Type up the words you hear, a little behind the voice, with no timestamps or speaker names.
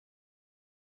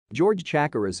George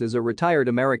Chakiris is a retired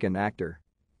American actor.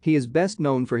 He is best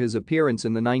known for his appearance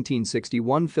in the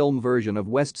 1961 film version of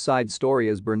West Side Story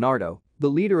as Bernardo, the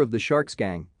leader of the Sharks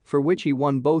gang, for which he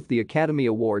won both the Academy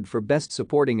Award for Best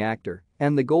Supporting Actor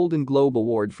and the Golden Globe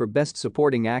Award for Best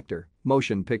Supporting Actor,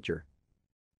 Motion Picture.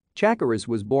 Chakiris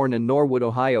was born in Norwood,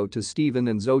 Ohio to Stephen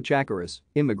and Zoe Chakiris,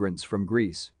 immigrants from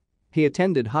Greece. He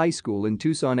attended high school in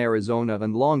Tucson, Arizona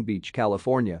and Long Beach,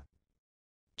 California.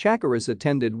 Chakiris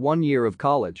attended 1 year of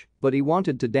college, but he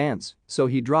wanted to dance, so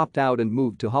he dropped out and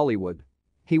moved to Hollywood.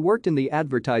 He worked in the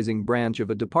advertising branch of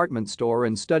a department store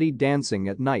and studied dancing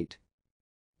at night.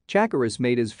 Chakiris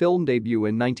made his film debut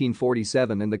in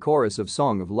 1947 in the chorus of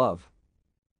Song of Love.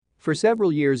 For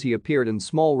several years he appeared in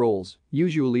small roles,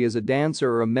 usually as a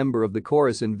dancer or a member of the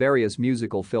chorus in various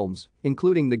musical films,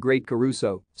 including The Great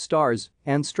Caruso, Stars,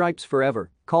 and Stripes Forever,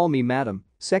 Call Me Madam,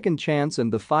 Second Chance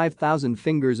and The 5,000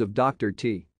 Fingers of Dr.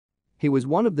 T. He was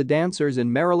one of the dancers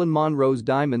in Marilyn Monroe's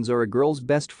Diamonds Are a Girl's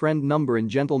Best Friend number in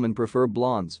Gentlemen Prefer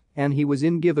Blondes, and he was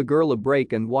in Give a Girl a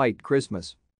Break and White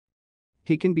Christmas.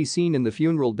 He can be seen in the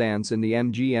funeral dance in the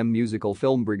MGM musical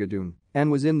film Brigadoon and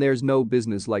was in There's No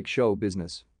Business Like Show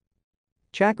Business.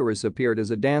 Chakiris appeared as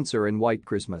a dancer in White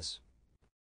Christmas.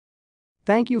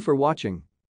 Thank you for watching.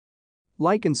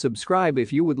 Like and subscribe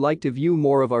if you would like to view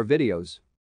more of our videos.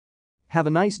 Have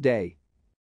a nice day.